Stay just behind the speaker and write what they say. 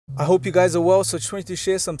I hope you guys are well. So just wanted to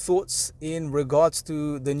share some thoughts in regards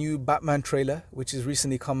to the new Batman trailer, which has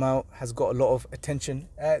recently come out, has got a lot of attention.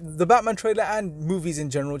 The Batman trailer and movies in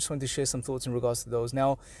general, just wanted to share some thoughts in regards to those.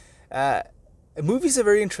 Now, uh, movies are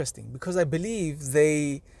very interesting because I believe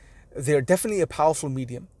they're definitely a powerful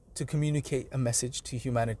medium to communicate a message to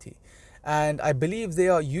humanity. And I believe they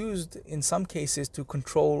are used in some cases to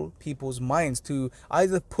control people's minds, to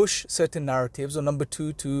either push certain narratives or number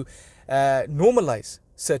two, to normalize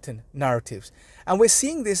certain narratives. And we're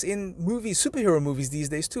seeing this in movies, superhero movies these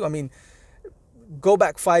days too. I mean, go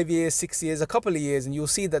back 5 years, 6 years, a couple of years, and you'll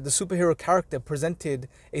see that the superhero character presented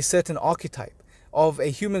a certain archetype of a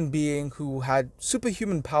human being who had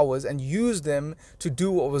superhuman powers and used them to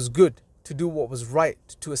do what was good, to do what was right,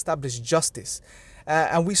 to establish justice.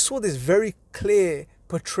 And we saw this very clear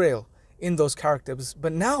portrayal in those characters.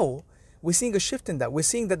 But now we're seeing a shift in that. We're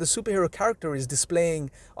seeing that the superhero character is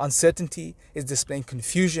displaying uncertainty, is displaying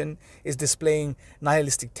confusion, is displaying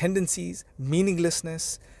nihilistic tendencies,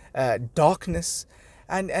 meaninglessness, darkness.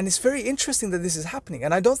 And it's very interesting that this is happening.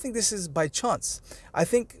 And I don't think this is by chance. I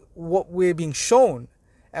think what we're being shown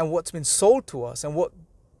and what's been sold to us and what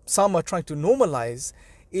some are trying to normalize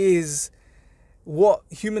is what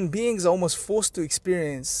human beings are almost forced to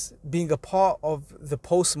experience, being a part of the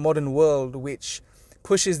postmodern world, which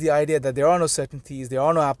pushes the idea that there are no certainties, there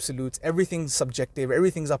are no absolutes, everything's subjective,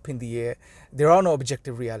 everything's up in the air, there are no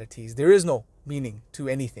objective realities, there is no meaning to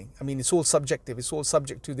anything. I mean, it's all subjective, it's all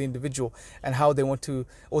subject to the individual and how they want to,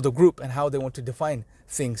 or the group and how they want to define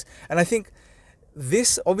things. And I think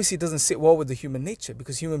this obviously doesn't sit well with the human nature,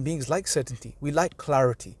 because human beings like certainty, we like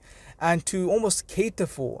clarity. And to almost cater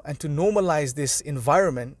for and to normalize this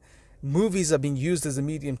environment, movies are being used as a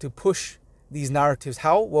medium to push these narratives.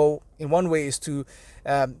 How? Well, in one way is to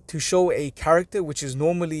show a character which is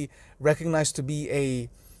normally recognized to be a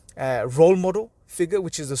role model figure,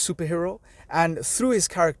 which is a superhero. And through his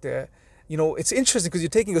character, you know, it's interesting because you're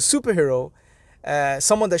taking a superhero,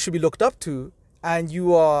 someone that should be looked up to, and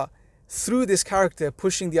you are, through this character,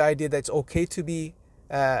 pushing the idea that it's okay to be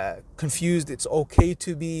confused, it's okay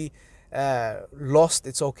to be lost,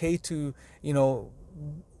 it's okay to, you know,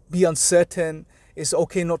 be uncertain, it's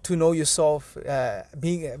okay not to know yourself,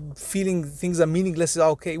 feeling things are meaningless is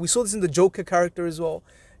okay. We saw this in the Joker character as well,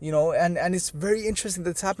 you know, and it's very interesting that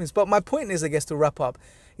it's happening. But my point is, I guess, to wrap up,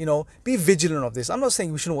 you know, be vigilant of this. I'm not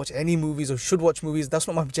saying we shouldn't watch any movies or should watch movies. That's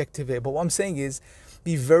not my objective here. But what I'm saying is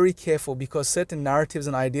be very careful, because certain narratives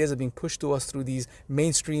and ideas are being pushed to us through these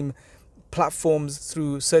mainstream platforms,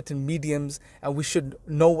 through certain mediums, and we should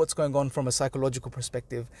know what's going on from a psychological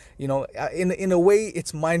perspective. You know, in a way,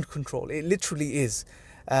 it's mind control. It literally is.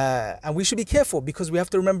 And we should be careful, because we have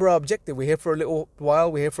to remember our objective. We're here for a little while,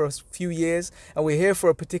 we're here for a few years, and we're here for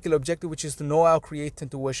a particular objective, which is to know our Creator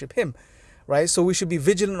and to worship Him, right? So we should be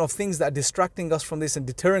vigilant of things that are distracting us from this and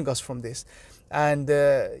deterring us from this. And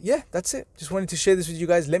yeah, that's it. Just wanted to share this with you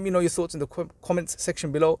guys. Let me know your thoughts in the comments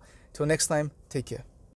section below. Till next time, take care.